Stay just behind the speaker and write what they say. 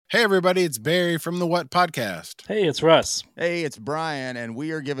Hey everybody, it's Barry from the What Podcast. Hey, it's Russ. Hey, it's Brian, and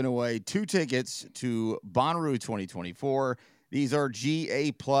we are giving away 2 tickets to Bonnaroo 2024. These are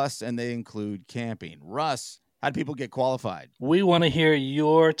GA+, and they include camping. Russ, how do people get qualified? We want to hear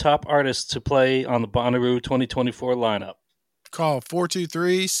your top artists to play on the Bonnaroo 2024 lineup. Call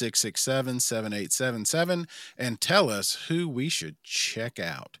 423-667-7877 and tell us who we should check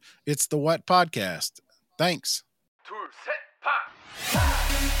out. It's the What Podcast. Thanks.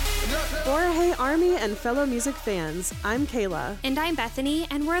 Or hey Army and fellow music fans, I'm Kayla. And I'm Bethany,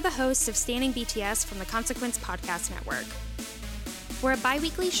 and we're the hosts of Standing BTS from the Consequence Podcast Network. We're a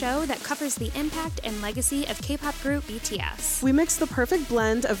bi-weekly show that covers the impact and legacy of K-pop group BTS. We mix the perfect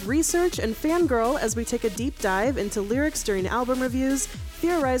blend of research and fangirl as we take a deep dive into lyrics during album reviews,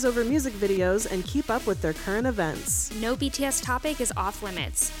 theorize over music videos, and keep up with their current events. No BTS topic is off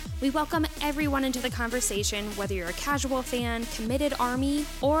limits. We welcome everyone into the conversation, whether you're a casual fan, committed ARMY,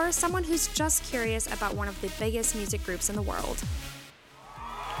 or someone who's just curious about one of the biggest music groups in the world.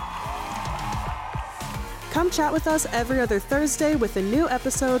 Come chat with us every other Thursday with a new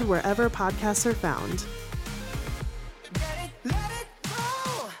episode wherever podcasts are found.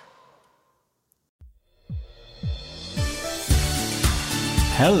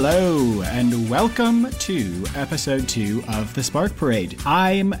 Hello, and welcome to episode 2 of The Spark Parade.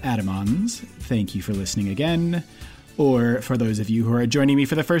 I'm Adam Ons. Thank you for listening again. Or for those of you who are joining me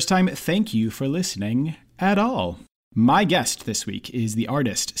for the first time, thank you for listening at all. My guest this week is the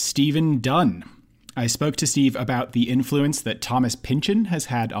artist Stephen Dunne. I spoke to Steve about the influence that Thomas Pynchon has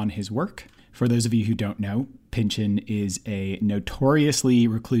had on his work. For those of you who don't know, Pynchon is a notoriously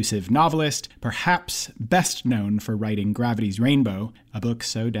reclusive novelist, perhaps best known for writing Gravity's Rainbow, a book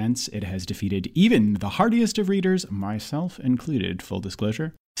so dense it has defeated even the hardiest of readers, myself included, full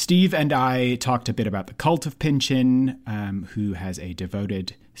disclosure. Steve and I talked a bit about the cult of Pynchon, who has a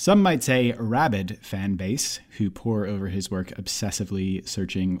devoted, some might say rabid fan base, who pore over his work obsessively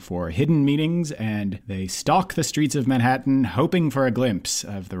searching for hidden meanings, and they stalk the streets of Manhattan hoping for a glimpse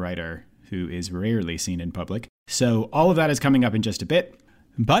of the writer, who is rarely seen in public. So all of that is coming up in just a bit.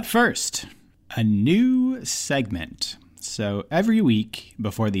 But first, a new segment. So every week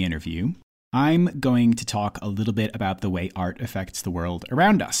before the interview, I'm going to talk a little bit about the way art affects the world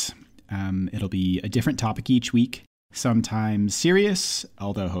around us. It'll be a different topic each week, sometimes serious,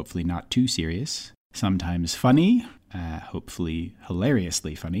 although hopefully not too serious, sometimes funny, hopefully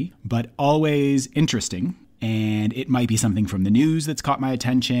hilariously funny, but always interesting. And it might be something from the news that's caught my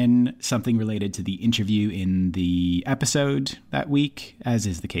attention, something related to the interview in the episode that week, as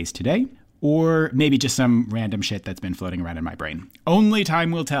is the case today, or maybe just some random shit that's been floating around in my brain. Only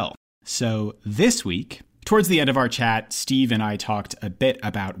time will tell. So this week, towards the end of our chat, Steve and I talked a bit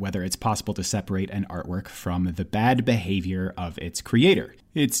about whether it's possible to separate an artwork from the bad behavior of its creator.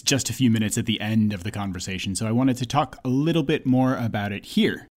 It's just a few minutes at the end of the conversation, so I wanted to talk a little bit more about it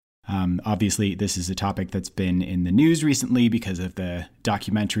here. Obviously, this is a topic that's been in the news recently because of the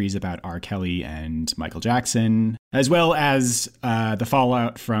documentaries about R. Kelly and Michael Jackson, as well as the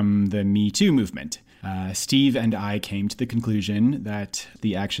fallout from the Me Too movement. Steve and I came to the conclusion that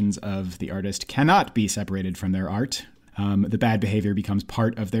the actions of the artist cannot be separated from their art. The bad behavior becomes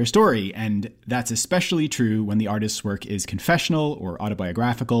part of their story, and that's especially true when the artist's work is confessional or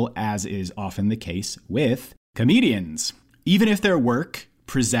autobiographical, as is often the case with comedians. Even if their work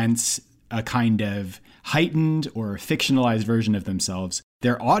presents a kind of heightened or fictionalized version of themselves,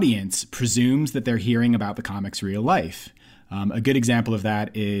 their audience presumes that they're hearing about the comic's real life. A good example of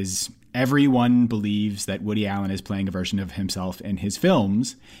that is everyone believes that Woody Allen is playing a version of himself in his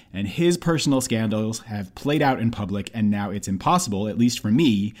films, and his personal scandals have played out in public, and now it's impossible, at least for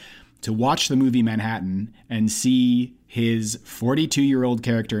me, to watch the movie Manhattan and see his 42-year-old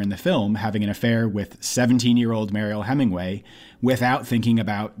character in the film having an affair with 17-year-old Mariel Hemingway without thinking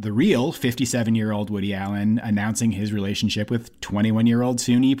about the real 57-year-old Woody Allen announcing his relationship with 21-year-old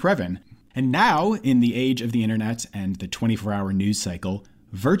Soon-Yi Previn. And now, in the age of the internet and the 24-hour news cycle,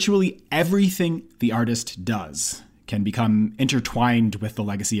 virtually everything the artist does can become intertwined with the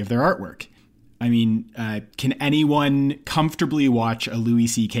legacy of their artwork. I mean, can anyone comfortably watch a Louis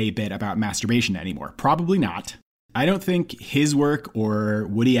C.K. bit about masturbation anymore? Probably not. I don't think his work or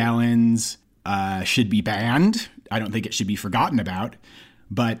Woody Allen's should be banned. I don't think it should be forgotten about.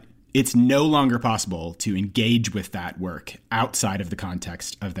 But it's no longer possible to engage with that work outside of the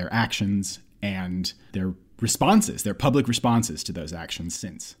context of their actions and their responses, their public responses to those actions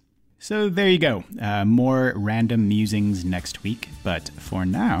since. So there you go. More random musings next week. But for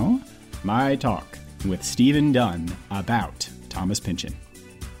now, my talk with Stephen Dunne about Thomas Pynchon.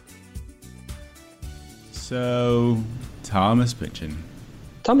 So, Thomas Pynchon.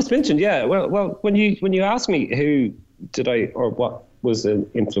 Thomas Pynchon, yeah. Well, when you asked me who did I, or what was an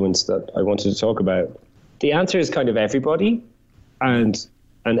influence that I wanted to talk about, the answer is kind of everybody and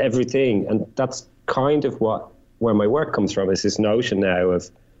everything. And that's kind of where my work comes from, is this notion now of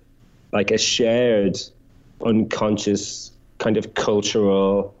like a shared unconscious kind of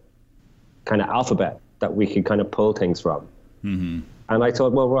cultural kind of alphabet that we could kind of pull things from. Mm-hmm. And I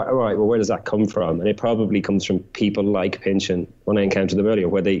thought, well, right, where does that come from? And it probably comes from people like Pynchon, when I encountered them earlier,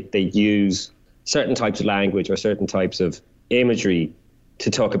 where they use certain types of language or certain types of imagery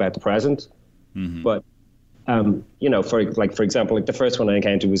to talk about the present. Mm-hmm. But, for example, like the first one I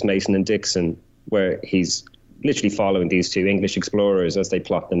encountered was Mason and Dixon, where he's literally following these two English explorers as they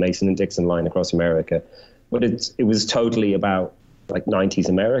plot the Mason and Dixon line across America. But it was totally about like 90s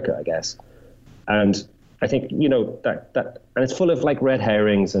America, I guess. And I think, that and it's full of like red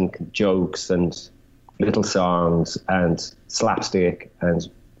herrings and jokes and little songs and slapstick and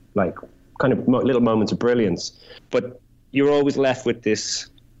like kind of little moments of brilliance. But you're always left with this,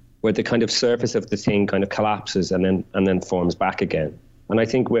 where the kind of surface of the thing kind of collapses and then forms back again. And I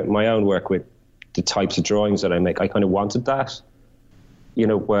think with my own work, with the types of drawings that I make, I kind of wanted that,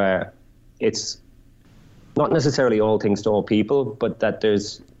 where it's not necessarily all things to all people, but that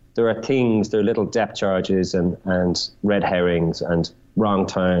there are things, there are little depth charges and red herrings and wrong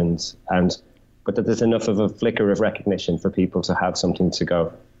turns, but that there's enough of a flicker of recognition for people to have something to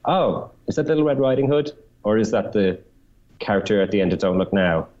go, oh, is that Little Red Riding Hood? Or is that the character at the end of Don't Look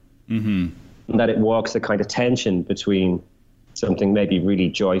Now? Mm-hmm. And that it walks a kind of tension between something maybe really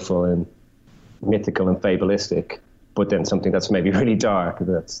joyful and mythical and fabulistic, but then something that's maybe really dark,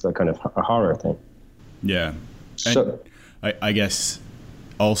 that's the kind of a horror thing. Yeah. So, I guess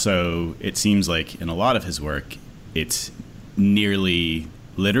also it seems like in a lot of his work, it's nearly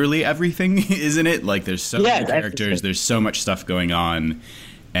literally everything, isn't it? Like there's so many characters, there's so much stuff going on,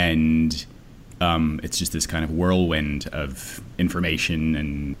 and it's just this kind of whirlwind of information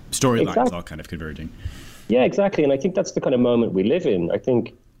and storylines all kind of converging. Yeah, exactly. And I think that's the kind of moment we live in. I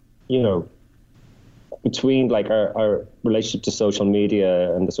think, between like our relationship to social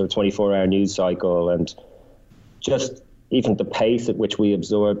media and the sort of 24-hour news cycle, and just even the pace at which we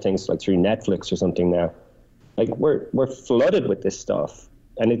absorb things like through Netflix or something now, like we're flooded with this stuff,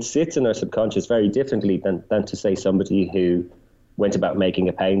 and it sits in our subconscious very differently than to say somebody who went about making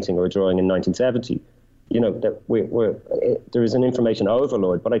a painting or a drawing in 1970. That there is an information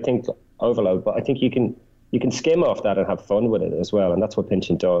overload, but I think you can skim off that and have fun with it as well. And that's what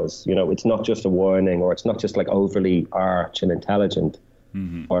Pynchon does. It's not just a warning, or it's not just like overly arch and intelligent,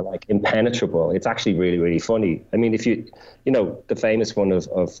 mm-hmm. or like impenetrable. It's actually really, really funny. I mean, if the famous one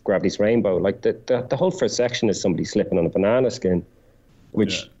of Gravity's Rainbow, like the whole first section is somebody slipping on a banana skin,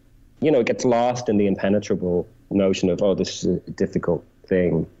 which, it gets lost in the impenetrable notion of, oh, this is a difficult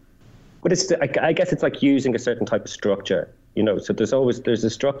thing. But I guess it's like using a certain type of structure, so there's a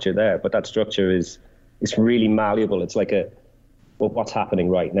structure there, but that structure is really malleable. It's like what's happening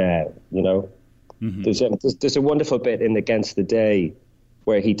right now, Mm-hmm. There's a wonderful bit in Against the Day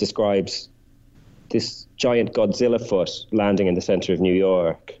where he describes this giant Godzilla foot landing in the center of New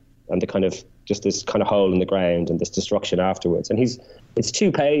York, and the kind of just this kind of hole in the ground and this destruction afterwards. And it's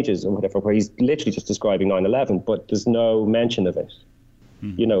 2 pages or whatever, where he's literally just describing 9/11, but there's no mention of it.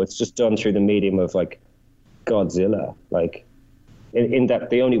 Mm-hmm. It's just done through the medium of like Godzilla, like, in that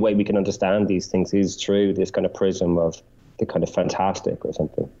the only way we can understand these things is through this kind of prism of the kind of fantastic or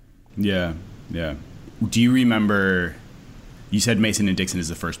something. Yeah, yeah. Do you remember, you said Mason and Dixon is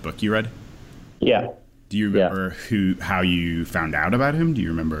the first book you read? Yeah. Do you remember how you found out about him? Do you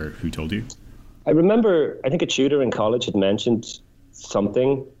remember who told you? I remember, I think a tutor in college had mentioned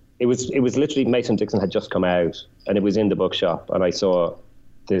something. It was literally, Mason and Dixon had just come out, and it was in the bookshop, and I saw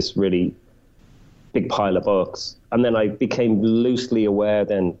this really big pile of books. And then I became loosely aware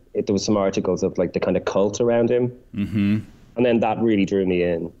then there was some articles of like the kind of cult around him. Mm-hmm. And then that really drew me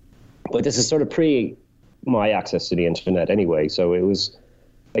in. But this is sort of pre my access to the internet anyway. So it was,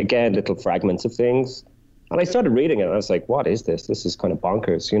 again, little fragments of things. And I started reading it and I was like, what is this? This is kind of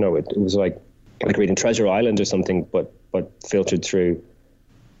bonkers. It was like reading Treasure Island or something, but filtered through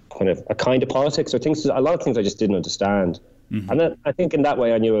kind of a kind of politics or things. A lot of things I just didn't understand. Mm-hmm. And then I think in that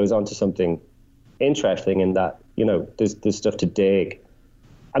way I knew I was onto something interesting, in that there's stuff to dig,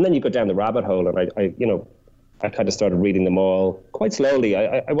 and then you go down the rabbit hole, and I kind of started reading them all quite slowly.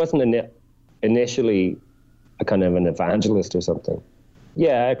 I wasn't initially a kind of an evangelist or something.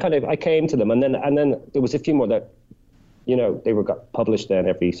 Yeah, I came to them, and then there was a few more that they got published then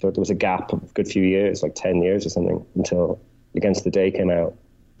every, so there was a gap of a good few years, like 10 years or something, until Against the Day came out.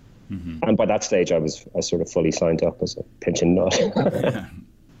 Mm-hmm. And by that stage I was sort of fully signed up as a Pynchon nut. Yeah.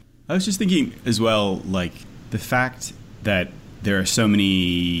 I was just thinking as well, like the fact that there are so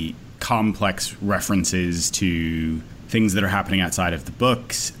many complex references to things that are happening outside of the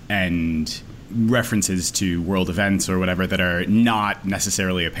books and references to world events or whatever that are not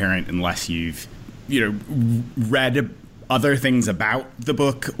necessarily apparent unless you've, read other things about the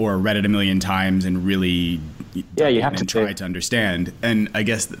book or read it a million times and really you have to try to understand. And I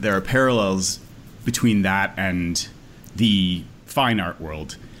guess that there are parallels between that and the fine art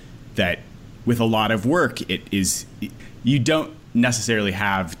world, that with a lot of work, you don't necessarily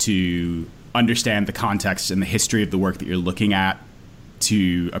have to understand the context and the history of the work that you're looking at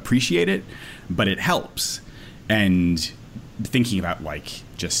to appreciate it, but it helps. And thinking about like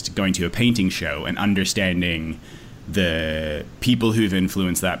just going to a painting show and understanding the people who've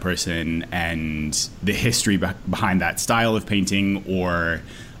influenced that person and the history behind that style of painting or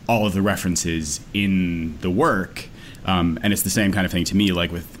all of the references in the work. And it's the same kind of thing to me,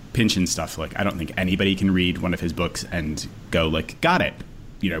 like with Pynchon stuff. Like, I don't think anybody can read one of his books and go like, got it.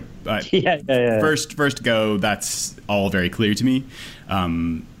 First go, that's all very clear to me.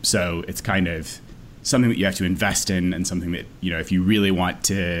 So it's kind of something that you have to invest in, and something that, if you really want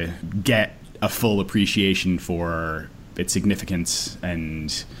to get a full appreciation for its significance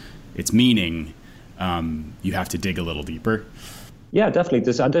and its meaning, you have to dig a little deeper. Yeah, definitely.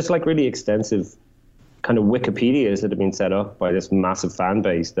 There's like really extensive kind of Wikipedias that have been set up by this massive fan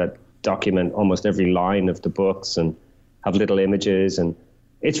base that document almost every line of the books and have little images, and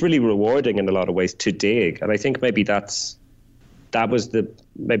it's really rewarding in a lot of ways to dig. And I think maybe that was the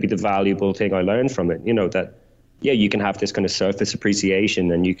valuable thing I learned from it, that you can have this kind of surface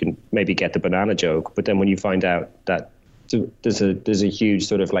appreciation and you can maybe get the banana joke, but then when you find out that there's a huge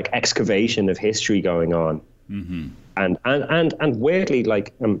sort of like excavation of history going on. Mm-hmm. And weirdly,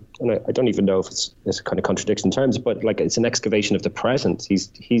 like, and I don't even know if it's a kind of contradiction in terms, but like it's an excavation of the present.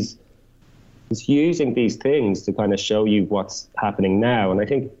 He's using these things to kind of show you what's happening now. And I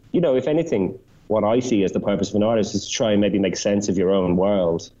think, if anything, what I see as the purpose of an artist is to try and maybe make sense of your own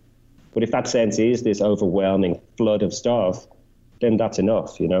world. But if that sense is this overwhelming flood of stuff, then that's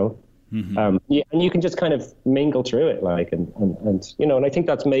enough, Mm-hmm. And you can just kind of mingle through it, like, and I think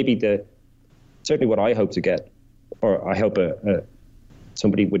that's maybe certainly what I hope to get, or I hope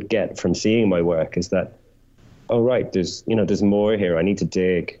somebody would get from seeing my work, is that, oh right, there's more here. I need to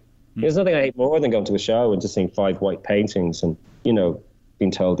dig. Mm-hmm. There's nothing I hate more than going to a show and just seeing 5 white paintings and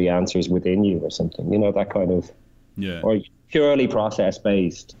being told the answer is within you or something. That kind of, or purely process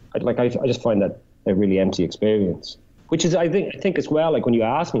based. I just find that a really empty experience. Which is, I think as well, like when you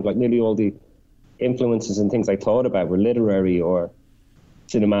ask me, like nearly all the influences and things I thought about were literary or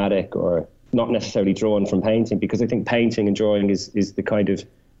cinematic or not necessarily drawn from painting, because I think painting and drawing is the kind of,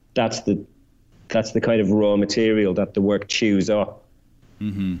 that's the kind of raw material that the work chews up.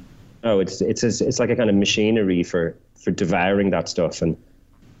 Mm-hmm. Oh, it's like a kind of machinery for devouring that stuff. And,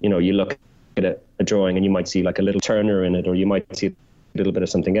 you look at a drawing and you might see like a little Turner in it, or you might see a little bit of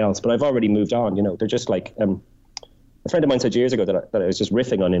something else. But I've already moved on, they're just like, a friend of mine said years ago that I was just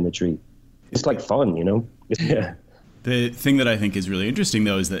riffing on imagery. It's like fun, Yeah. The thing that I think is really interesting,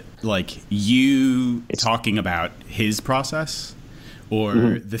 though, is that like you talking about his process or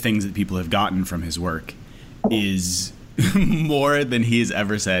mm-hmm. the things that people have gotten from his work is more than he has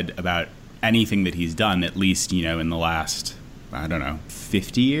ever said about anything that he's done, at least, in the last,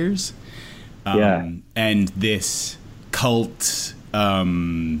 50 years. And this cult,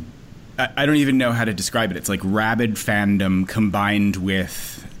 I don't even know how to describe it. It's like rabid fandom combined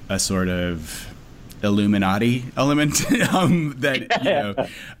with a sort of Illuminati element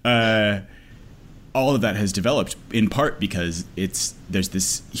that all of that has developed in part because there's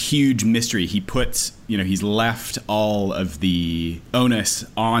this huge mystery. He puts, he's left all of the onus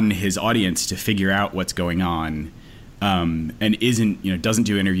on his audience to figure out what's going on, and doesn't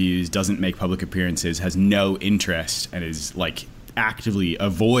do interviews, doesn't make public appearances, has no interest, and is like actively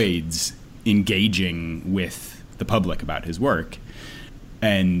avoids engaging with the public about his work.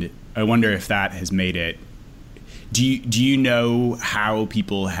 And I wonder if that has made it. Do you know how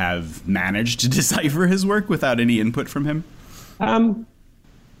people have managed to decipher his work without any input from him?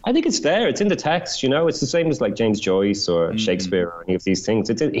 I think it's there. It's in the text. It's the same as like James Joyce or Shakespeare or any of these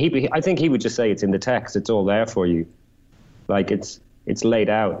things. I think he would just say it's in the text. It's all there for you. Like it's laid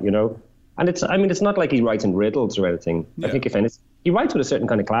out. And it's not like he writes in riddles or anything. Yeah. I think if anything, he writes with a certain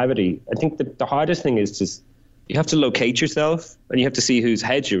kind of clarity. I think the hardest thing is just you have to locate yourself and you have to see whose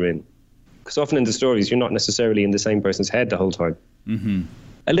head you're in. Because often in the stories, you're not necessarily in the same person's head the whole time. Mm-hmm.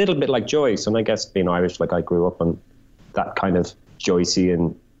 A little bit like Joyce, and I guess being Irish, like I grew up on that kind of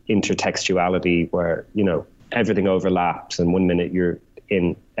Joycean intertextuality where, everything overlaps and one minute you're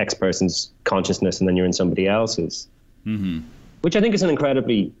in X person's consciousness and then you're in somebody else's, which I think is an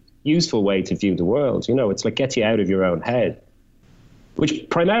incredibly useful way to view the world. You know, it's like gets you out of your own head, which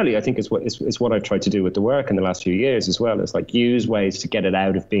primarily I think is what I've tried to do with the work in the last few years as well. Is like use ways to get it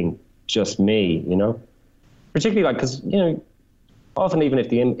out of being just me, you know, particularly like, because, you know, often even if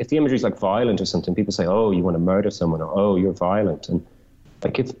the imagery is like violent or something, people say, oh, you want to murder someone, or oh, you're violent. And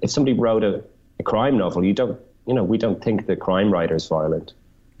like if somebody wrote a crime novel, we don't think the crime writer is violent.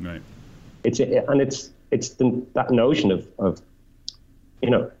 Right. It's that notion of you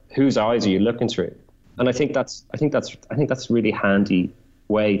know, whose eyes are you looking through? And I think that's a really handy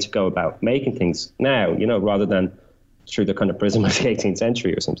way to go about making things now, you know, rather than through the kind of prism of the 18th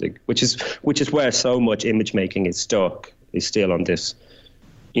century or something, which is where so much image making is stuck, is still on this,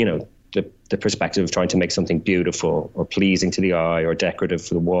 you know, the perspective of trying to make something beautiful or pleasing to the eye or decorative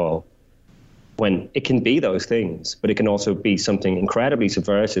for the wall, when it can be those things, but it can also be something incredibly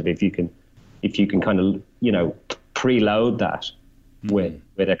subversive if you can kind of, you know, preload that with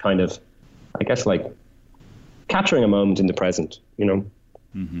a kind of, I guess, like capturing a moment in the present, you know.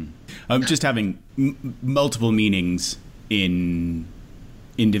 Just having multiple meanings in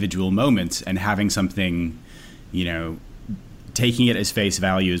individual moments and having something, you know, taking it as face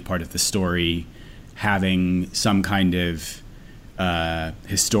value as part of the story, having some kind of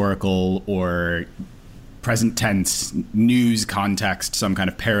historical or present tense news context, some kind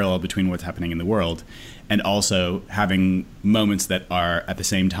of parallel between what's happening in the world, and also having moments that are at the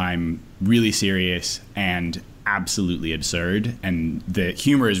same time really serious and absolutely absurd, and the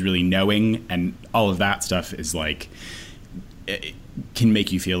humor is really knowing, and all of that stuff is like, it can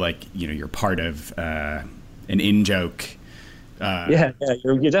make you feel like, you know, you're part of an in-joke.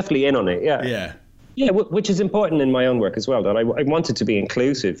 You're definitely in on it. Yeah, which is important in my own work as well, that I want it to be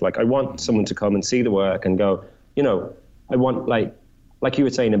inclusive. Like, I want someone to come and see the work and go, you know, I want, like you were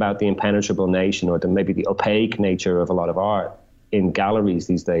saying about the impenetrable nation, or maybe the opaque nature of a lot of art in galleries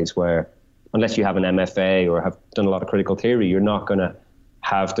these days, where unless you have an MFA or have done a lot of critical theory, you're not going to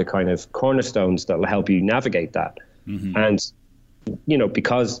have the kind of cornerstones that will help you navigate that. And, you know,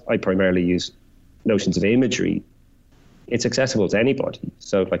 because I primarily use notions of imagery, it's accessible to anybody.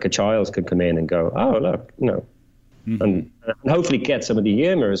 So like a child could come in and go, oh, look, you know, and hopefully get some of the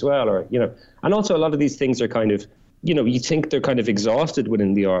humor as well, or, you know, and also a lot of these things are kind of, you know, you think they're kind of exhausted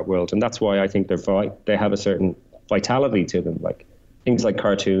within the art world. And that's why I think they have a certain vitality to them, like things like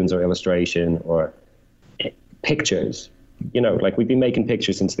cartoons or illustration or pictures. You know, like we've been making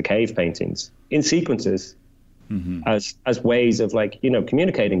pictures since the cave paintings in sequences as ways of, like, you know,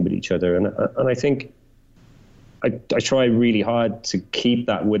 communicating with each other. And I think I try really hard to keep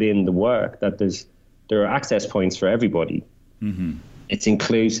that within the work, that there are access points for everybody. It's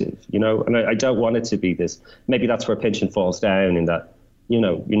inclusive, you know, and I don't want it to be this. Maybe that's where Pynchon falls down, in that, you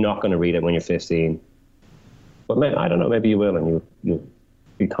know, you're not going to read it when you're 15. But I don't know, maybe you will, and you'll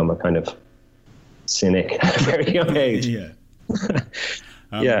become a kind of cynic at a very young age.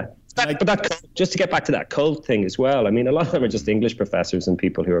 Just to get back to that cult thing as well, I mean, a lot of them are just English professors and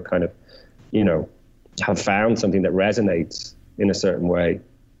people who are kind of, you know, have found something that resonates in a certain way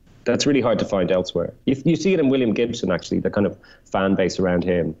that's really hard to find elsewhere. You see it in William Gibson, actually, the kind of fan base around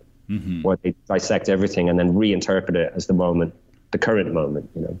him, where they dissect everything and then reinterpret it as the current moment,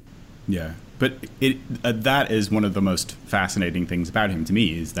 you know. Yeah, but that is one of the most fascinating things about him to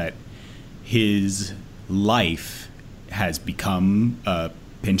me, is that his life has become a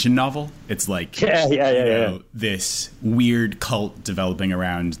Pynchon novel. It's like this weird cult developing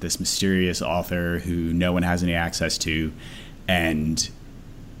around this mysterious author who no one has any access to, and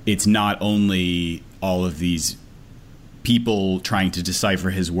it's not only all of these people trying to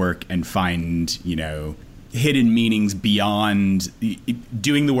decipher his work and find, you know, hidden meanings beyond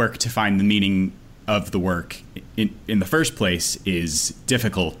doing the work to find the meaning of the work in the first place is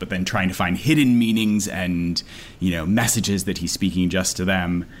difficult, but then trying to find hidden meanings and, you know, messages that he's speaking just to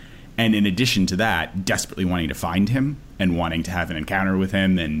them. And in addition to that, desperately wanting to find him and wanting to have an encounter with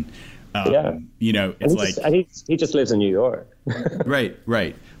him. And, you know, it's he just lives in New York. Right.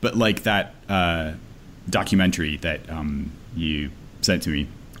 But like that documentary that you sent to me.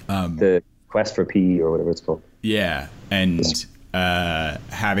 The Quest for P, or whatever it's called. Yeah. And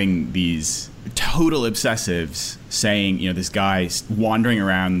having these total obsessives saying, you know, this guy wandering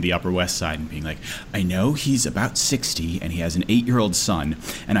around the Upper West Side and being like, I know he's about 60 and he has an 8-year-old son,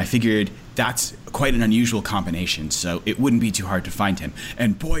 and I figured that's quite an unusual combination, so it wouldn't be too hard to find him.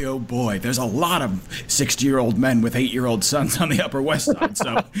 And boy, oh boy, there's a lot of 60-year-old men with 8-year-old sons on the Upper West Side.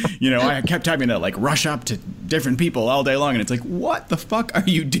 So, you know, I kept having to like rush up to different people all day long, and it's like, what the fuck are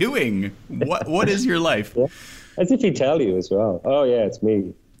you doing? What is your life? As if he'd tell you as well. Oh yeah, it's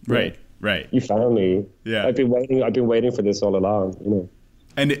me. Right, right. You found me. Yeah. I've been waiting for this all along, you know.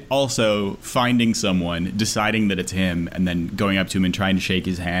 And also finding someone, deciding that it's him, and then going up to him and trying to shake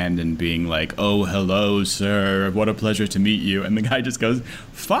his hand and being like, "Oh, hello, sir. What a pleasure to meet you." And the guy just goes,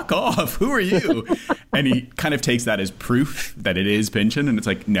 "Fuck off. Who are you?" And he kind of takes that as proof that it is Pynchon. And it's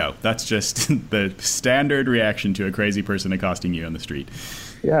like, no, that's just the standard reaction to a crazy person accosting you on the street.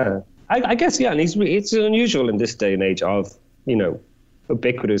 Yeah. I guess, yeah. And it's unusual in this day and age of, you know,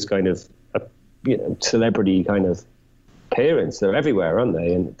 ubiquitous kind of, celebrity kind of parents. They're everywhere, aren't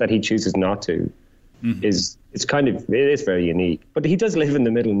they? And that he chooses not to is very unique. But he does live in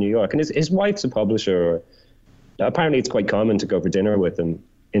the middle of New York, and his wife's a publisher. Apparently it's quite common to go for dinner with him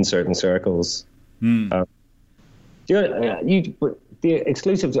in certain circles. The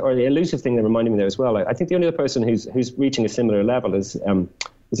exclusive or the elusive thing that reminded me there as well, I think the only other person who's reaching a similar level is it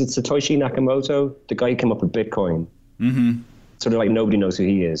Satoshi Nakamoto, the guy who came up with Bitcoin? Sort of like nobody knows who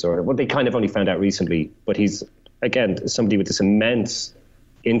he is, or they kind of only found out recently, but he's, again, somebody with this immense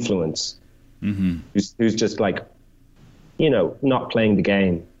influence who's just like, you know, not playing the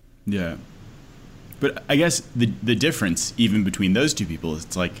game. Yeah. But I guess the difference even between those two people is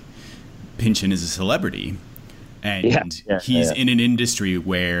it's like Pynchon is a celebrity, and he's in an industry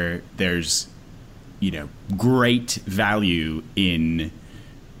where there's, you know, great value in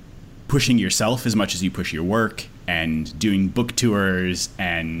pushing yourself as much as you push your work, and doing book tours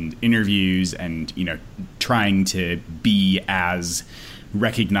and interviews and, you know, trying to be as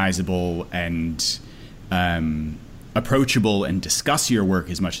recognizable and approachable and discuss your work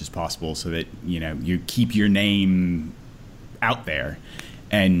as much as possible so that, you know, you keep your name out there.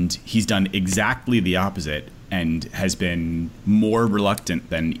 And he's done exactly the opposite and has been more reluctant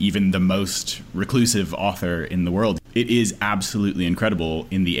than even the most reclusive author in the world. It is absolutely incredible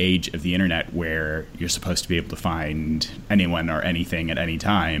in the age of the internet, where you're supposed to be able to find anyone or anything at any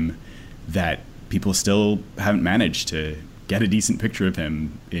time, that people still haven't managed to get a decent picture of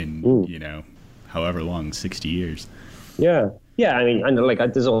him in, you know, however long, 60 years. Yeah. Yeah, I mean, and like,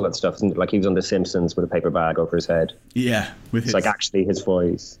 there's all that stuff, isn't it? Like, he was on The Simpsons with a paper bag over his head. Yeah, with it's like actually his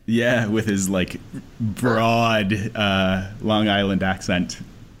voice. Yeah, with his like broad Long Island accent.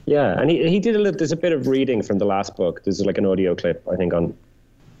 Yeah, and he did there's a bit of reading from the last book. There's like an audio clip, I think, on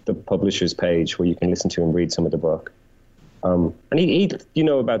the publisher's page where you can listen to him read some of the book. And he you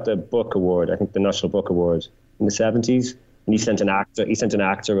know about the book award, I think the National Book Award in the 70s, and he sent an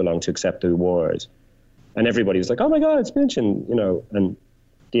actor along to accept the award. And everybody was like, "Oh my God, it's Pynchon," you know. And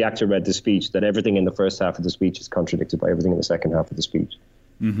the actor read the speech, that everything in the first half of the speech is contradicted by everything in the second half of the speech.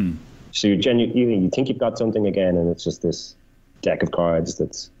 So you think you've got something again, and it's just this deck of cards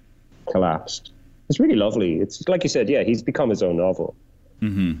that's collapsed. It's really lovely. It's like you said, yeah, he's become his own novel.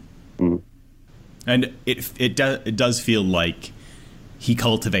 And it does feel like he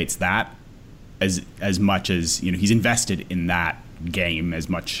cultivates that as much as, you know, he's invested in that game as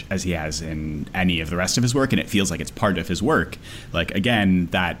much as he has in any of the rest of his work, and it feels like it's part of his work. Like, again,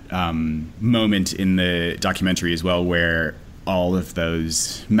 that moment in the documentary as well where all of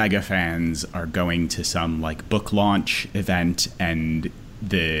those mega fans are going to some like book launch event, and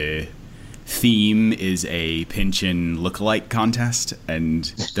the theme is a Pynchon lookalike contest, and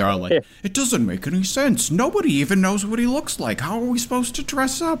they're all like, "It doesn't make any sense. Nobody even knows what he looks like. How are we supposed to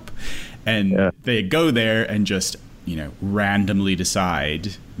dress up?" And they go there and just, you know, randomly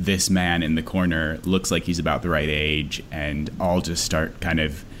decide this man in the corner looks like he's about the right age, and all just start kind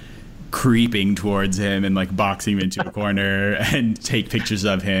of creeping towards him and like boxing him into a corner and take pictures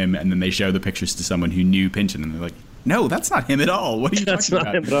of him. And then they show the pictures to someone who knew Pynchon, and they're like, "No, that's not him at all. What are you talking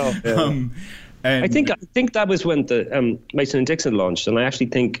about?" That's not him at all. Yeah. And I think that was when the Mason and Dixon launched, and I actually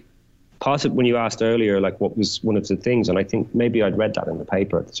think, possibly when you asked earlier, like what was one of the things, and I think maybe I'd read that in the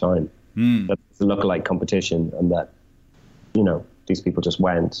paper at the time, that it's a lookalike competition, and that, you know, these people just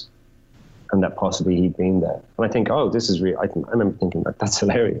went, and that possibly he'd been there. And I think, oh, this is real. I remember thinking, like, that's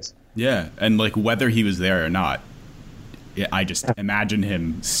hilarious. Yeah, and like whether he was there or not, I just imagine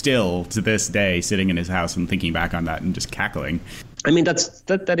him still to this day sitting in his house and thinking back on that and just cackling. I mean,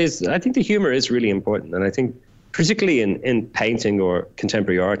 that is. I think the humor is really important, and I think particularly in painting or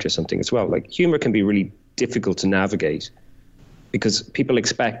contemporary art or something as well. Like, humor can be really difficult to navigate because people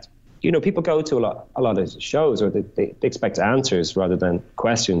expect. You know, people go to a lot of shows, or they expect answers rather than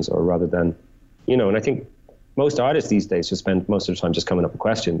questions, or rather than, you know, and I think most artists these days just spend most of the time just coming up with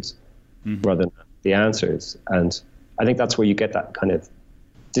questions rather than the answers. And I think that's where you get that kind of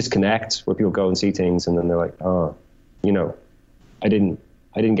disconnect where people go and see things and then they're like, "Oh, you know, I didn't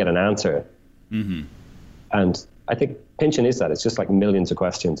get an answer." And I think Pynchon is that. It's just like millions of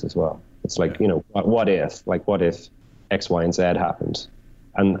questions as well. It's like, you know, what if X, Y, and Z happened?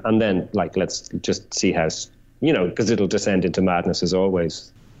 And then, like, let's just see how, you know, because it'll descend into madness as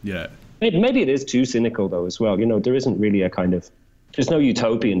always. Yeah. Maybe it is too cynical, though, as well. You know, there isn't really there's no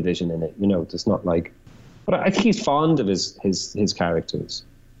utopian vision in it. You know, there's not like, but I think he's fond of his characters,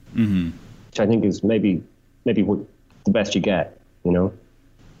 which I think is maybe what the best you get, you know,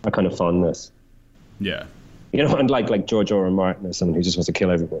 a kind of fondness. Yeah. You know, and like George R. R. Martin or someone who just wants to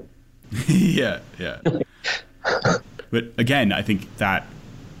kill everyone. Yeah. But again, I think that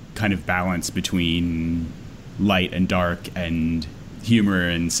kind of balance between light and dark and humor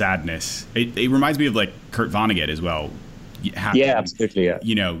and sadness, it reminds me of like Kurt Vonnegut as well. Yeah, absolutely. Yeah.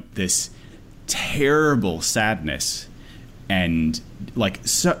 You know, this terrible sadness, and like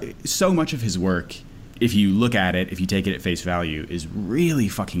so much of his work, if you look at it, if you take it at face value, is really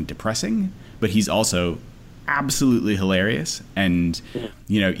fucking depressing, but he's also absolutely hilarious. And,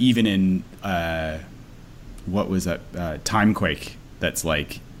 you know, even in what was that, Timequake, that's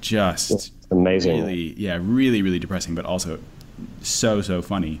like just amazing, really, really depressing, but also so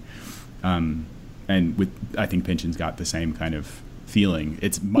funny. And with, I think Pynchon's got the same kind of feeling.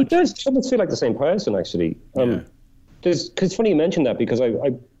 It's much. It does almost feel like the same person, actually. Because it's funny you mentioned that, because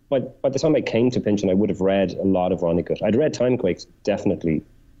I by the time I came to Pynchon, I would have read a lot of Vonnegut. I'd read Timequake, definitely,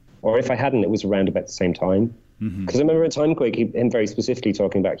 or if I hadn't, it was around about the same time. Because I remember in Timequake, him very specifically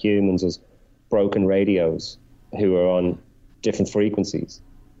talking about humans as broken radios who are on different frequencies,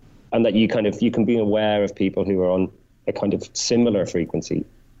 and that you can be aware of people who are on a kind of similar frequency,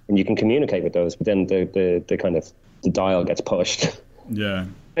 and you can communicate with those, but then the kind of the dial gets pushed. Yeah.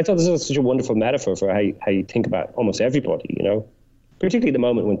 I thought this was such a wonderful metaphor for how you think about almost everybody, you know, particularly the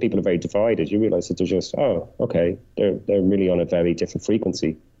moment when people are very divided. You realize that they're just, oh, okay, they're really on a very different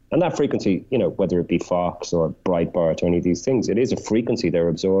frequency. And that frequency, you know, whether it be Fox or Breitbart or any of these things, it is a frequency they're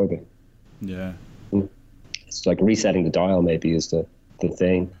absorbing. Yeah. It's like resetting the dial maybe is the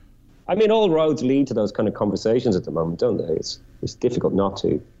thing. I mean, all roads lead to those kind of conversations at the moment, don't they? It's difficult not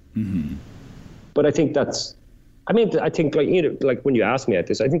to. But I think I think like, you know, like when you ask me at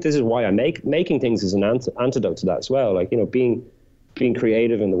this, I think this is why I making things is an antidote to that as well. Like, you know, being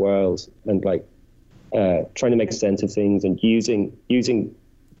creative in the world and like trying to make sense of things and using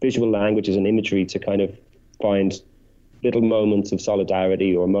visual languages and imagery to kind of find little moments of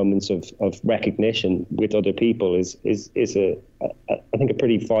solidarity or moments of recognition with other people is I think a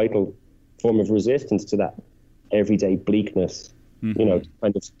pretty vital form of resistance to that everyday bleakness. You know,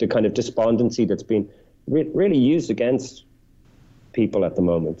 the kind of despondency that's been really used against people at the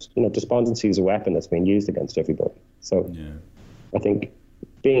moment. You know, despondency is a weapon that's being used against everybody. So I think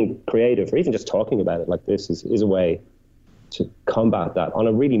being creative or even just talking about it like this is a way to combat that on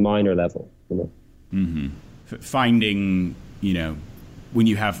a really minor level, you know. Finding, you know, when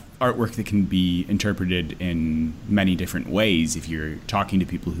you have artwork that can be interpreted in many different ways, if you're talking to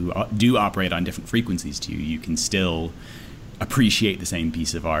people who do operate on different frequencies to you, you can still appreciate the same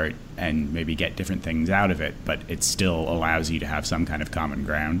piece of art and maybe get different things out of it, but it still allows you to have some kind of common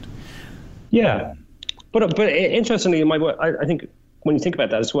ground. Yeah, but interestingly, in my work, I think when you think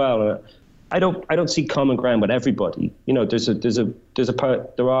about that as well, I don't see common ground with everybody. You know,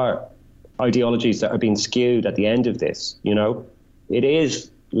 there are ideologies that are being skewed at the end of this. You know, it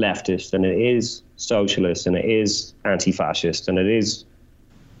is leftist and it is socialist and it is anti-fascist and it is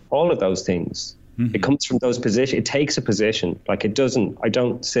all of those things. It comes from those positions. It takes a position. Like I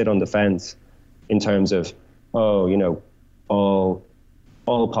don't sit on the fence in terms of, oh, you know, all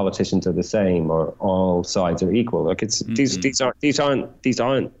politicians are the same or all sides are equal. Like it's these aren't.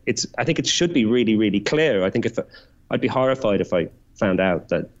 It's. I think it should be really, really clear. I think I'd be horrified if I found out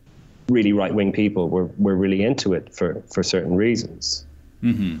that really right-wing people were really into it for certain reasons.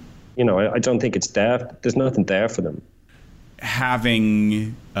 You know, I don't think it's there. There's nothing there for them.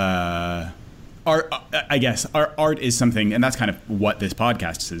 Having art, I guess, our art is something, and that's kind of what this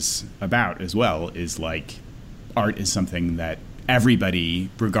podcast is about as well, is like art is something that everybody,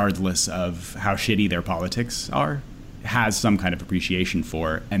 regardless of how shitty their politics are, has some kind of appreciation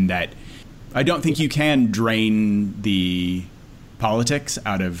for, and that I don't think you can drain the politics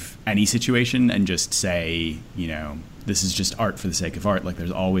out of any situation and just say, you know, this is just art for the sake of art. Like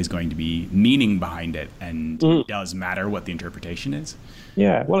there's always going to be meaning behind it, and it does matter what the interpretation is.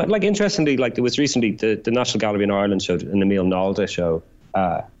 Yeah, well, like interestingly, like there was recently the National Gallery in Ireland showed an Emil Nolde show,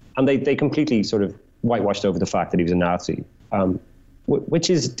 and they completely sort of whitewashed over the fact that he was a Nazi, which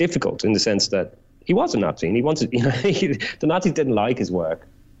is difficult in the sense that he was a Nazi and he wanted, you know, the Nazis didn't like his work,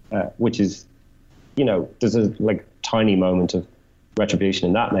 which is, you know, there's a like tiny moment of retribution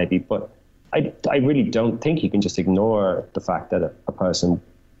in that maybe, but I really don't think you can just ignore the fact that a person,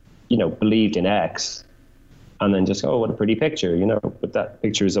 believed in X, and then just, oh, what a pretty picture, but that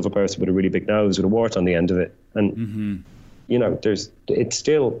picture is of a person with a really big nose with a wart on the end of it. And, it's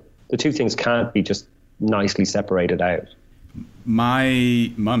still, the two things can't be just nicely separated out.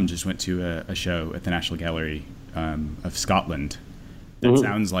 My mum just went to a show at the National Gallery of Scotland that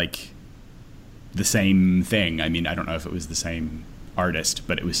sounds like the same thing. I mean, I don't know if it was the same artist,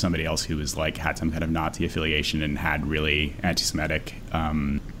 but it was somebody else who was like, had some kind of Nazi affiliation and had really anti-Semitic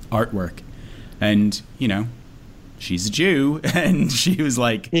artwork. And, she's a Jew, and she was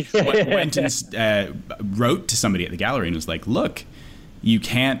like, went and wrote to somebody at the gallery and was like, look, you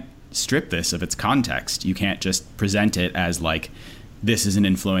can't strip this of its context. You can't just present it as like, this is an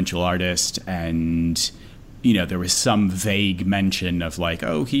influential artist, and there was some vague mention of like,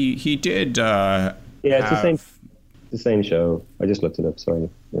 oh, he did. It's the same show. I just looked it up. Sorry,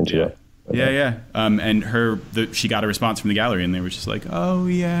 interrupt. Yeah. And she got a response from the gallery, and they were just like, oh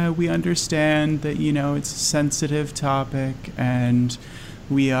yeah, we understand that it's a sensitive topic, and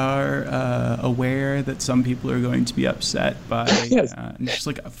we are aware that some people are going to be upset by. Yes. And it's just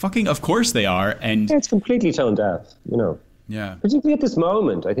like, fucking, of course they are, and it's completely tone deaf. Yeah. Particularly at this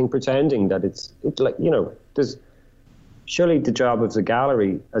moment, I think pretending that it's like, there's surely the job of the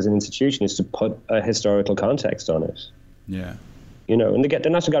gallery as an institution is to put a historical context on it. Yeah. And the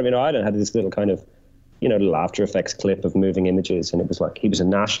National Gallery in Ireland had this little kind of, little After Effects clip of moving images, and it was like, he was a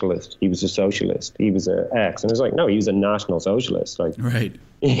nationalist, he was a socialist, he was a X, and it was like, no, he was a national socialist, like, right.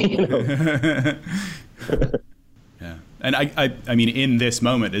 Yeah. And I mean, in this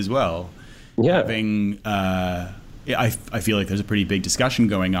moment as well, having I feel like there's a pretty big discussion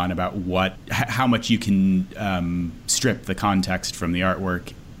going on about how much you can strip the context from the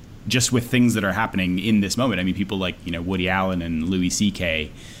artwork, just with things that are happening in this moment. I mean, people like Woody Allen and Louis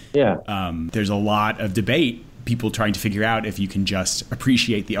C.K. Yeah. There's a lot of debate. People trying to figure out if you can just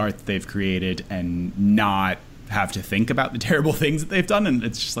appreciate the art that they've created and not have to think about the terrible things that they've done, and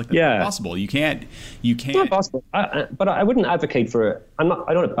it's just like, that's not possible. You can't. It's not possible. But I wouldn't advocate for it. I don't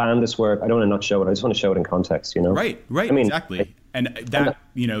want to ban this work. I don't want to not show it. I just want to show it in context. Right. I mean, exactly.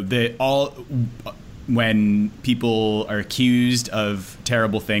 When people are accused of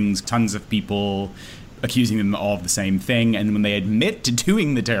terrible things, tons of people accusing them all of the same thing, and when they admit to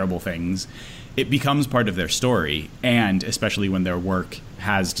doing the terrible things, it becomes part of their story. And especially when their work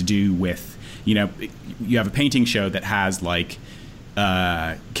has to do with, you have a painting show that has like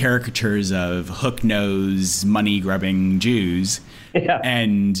caricatures of hook-nosed, money-grubbing Jews,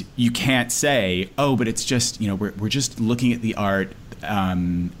 and you can't say, oh, but it's just, we're just looking at the art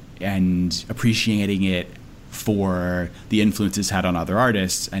and appreciating it for the influences had on other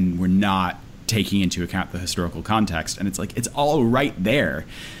artists, and we're not taking into account the historical context. And it's like, it's all right there.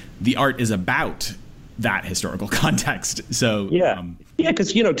 The art is about that historical context. So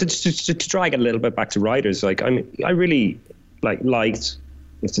because to drag it a little bit back to writers, like, I mean, I really liked,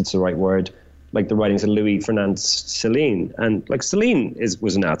 if it's the right word, like the writings of Louis Fernandez Céline, and like Céline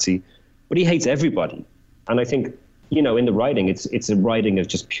was a Nazi, but he hates everybody. And I think in the writing, it's a writing of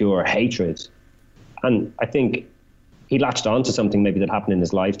just pure hatred. And I think he latched on to something maybe that happened in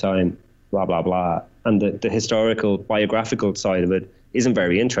his lifetime, blah blah blah, and the historical biographical side of it isn't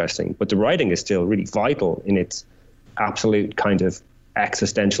very interesting, but the writing is still really vital in its absolute kind of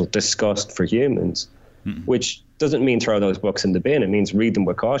existential disgust for humans, which doesn't mean throw those books in the bin. It means read them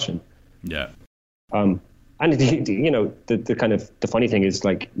with caution. Yeah. And the kind of the funny thing is,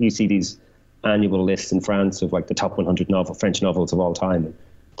 like, you see these annual lists in France of like the top 100 French novels of all time, and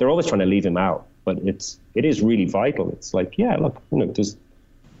they're always trying to leave him out, but it is really vital. It's like, yeah, look,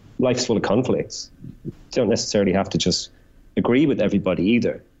 life's full of conflicts. You don't necessarily have to just agree with everybody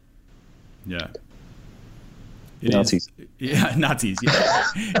either. Yeah. Nazis. Nazis. Yeah.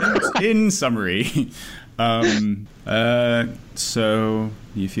 In summary, so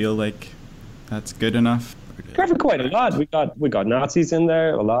you feel like that's good enough? Covered quite a lot. We got Nazis in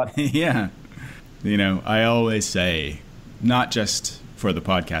there a lot. Yeah. I always say, not just for the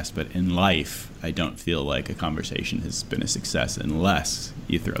podcast, but in life, I don't feel like a conversation has been a success unless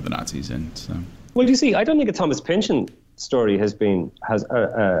you throw the Nazis in. So. Well, you see, I don't think a Thomas Pynchon story has been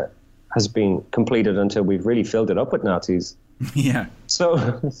completed until we've really filled it up with Nazis. Yeah.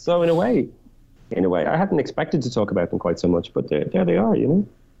 So in a way, I hadn't expected to talk about them quite so much, but there they are,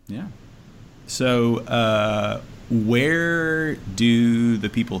 Yeah. So, where do the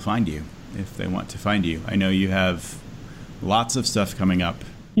people find you if they want to find you? I know you have lots of stuff coming up.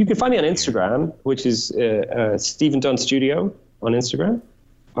 You can find me on Instagram, which is Stephen Dunne Studio on Instagram.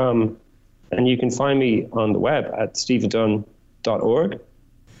 And you can find me on the web at stephendunne.org.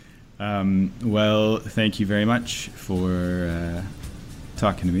 Well, thank you very much for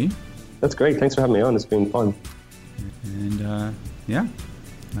talking to me. That's great. Thanks for having me on. It's been fun. And yeah,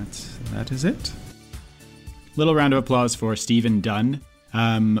 that is it. Little round of applause for Stephen Dunne.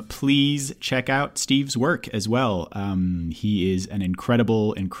 Please check out Steve's work as well. He is an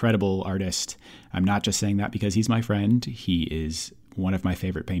incredible, incredible artist. I'm not just saying that because he's my friend. He is one of my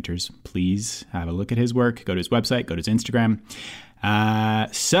favorite painters. Please have a look at his work. Go to his website, go to his Instagram.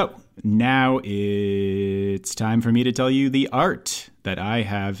 So now it's time for me to tell you the art that I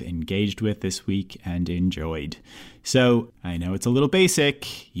have engaged with this week and enjoyed. So I know it's a little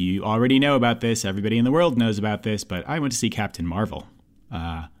basic. You already know about this. Everybody in the world knows about this, but I went to see Captain Marvel.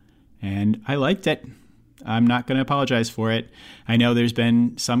 And I liked it. I'm not going to apologize for it. I know there's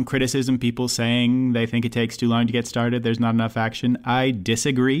been some criticism, people saying they think it takes too long to get started. There's not enough action. I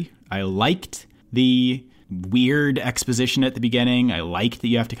disagree. I liked the weird exposition at the beginning. I liked that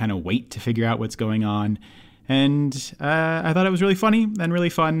you have to kind of wait to figure out what's going on. And I thought it was really funny and really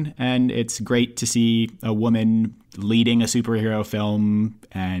fun. And it's great to see a woman leading a superhero film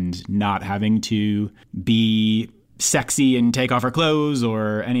and not having to be sexy and take off her clothes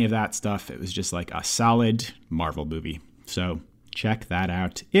or any of that stuff. It was just like a solid Marvel movie. So check that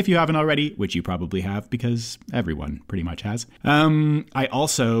out if you haven't already, which you probably have because everyone pretty much has. I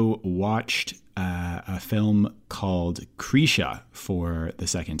also watched a film called Krisha for the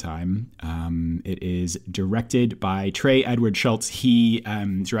second time. It is directed by Trey Edward Schultz. He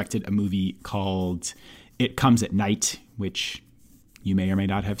directed a movie called It Comes at Night, which you may or may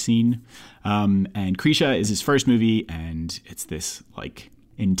not have seen. And Krisha is his first movie, and it's this like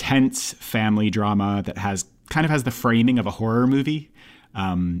intense family drama that has the framing of a horror movie.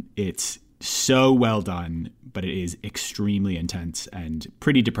 It's so well done, but it is extremely intense and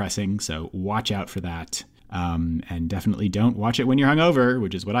pretty depressing. So watch out for that. And definitely don't watch it when you're hungover,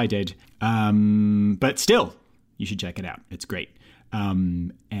 which is what I did. But still, you should check it out. It's great.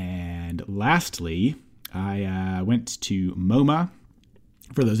 And lastly, I went to MoMA.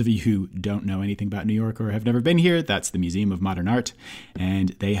 For those of you who don't know anything about New York or have never been here, that's the Museum of Modern Art.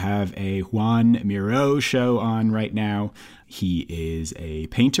 And they have a Juan Miró show on right now. He is a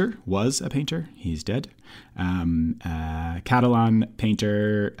painter, was a painter. He's dead. Catalan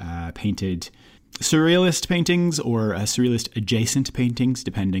painter, painted surrealist paintings or surrealist adjacent paintings,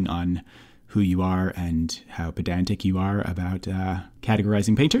 depending on who you are and how pedantic you are about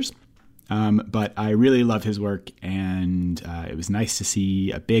categorizing painters. But I really love his work, and it was nice to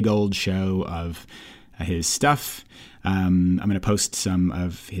see a big old show of his stuff. I'm going to post some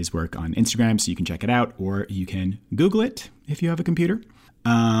of his work on Instagram so you can check it out, or you can Google it if you have a computer.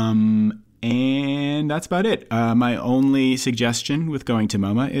 And that's about it. My only suggestion with going to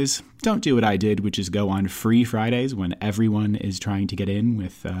MoMA is don't do what I did, which is go on free Fridays when everyone is trying to get in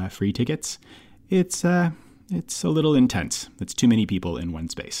with free tickets. It's a little intense. It's too many people in one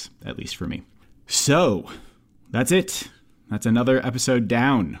space, at least for me. So, that's it. That's another episode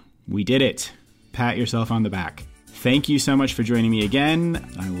down. We did it. Pat yourself on the back. Thank you so much for joining me again.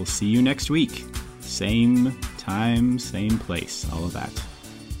 I will see you next week. Same time, same place, all of that.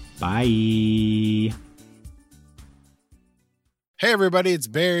 Bye. Hey, everybody, it's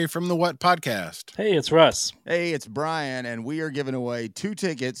Barry from the What Podcast. Hey, it's Russ. Hey, it's Brian, and we are giving away 2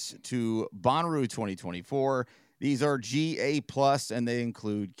 tickets to Bonnaroo 2024. These are GA+, and they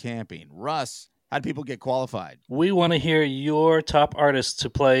include camping. Russ, how do people get qualified? We want to hear your top artists to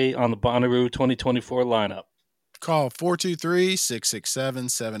play on the Bonnaroo 2024 lineup. Call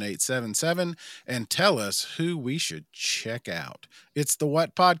 423-667-7877 and tell us who we should check out. It's the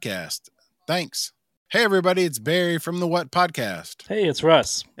What Podcast. Thanks. Hey, everybody, it's Barry from the What Podcast. Hey, it's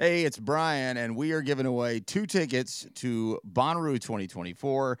Russ. Hey, it's Brian, and we are giving away 2 tickets to Bonnaroo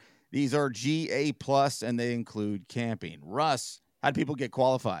 2024. These are GA+, and they include camping. Russ, how do people get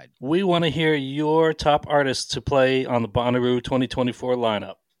qualified? We want to hear your top artists to play on the Bonnaroo 2024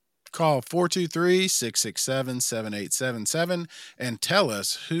 lineup. Call 423-667-7877 and tell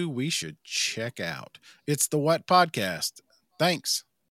us who we should check out. It's the What Podcast. Thanks.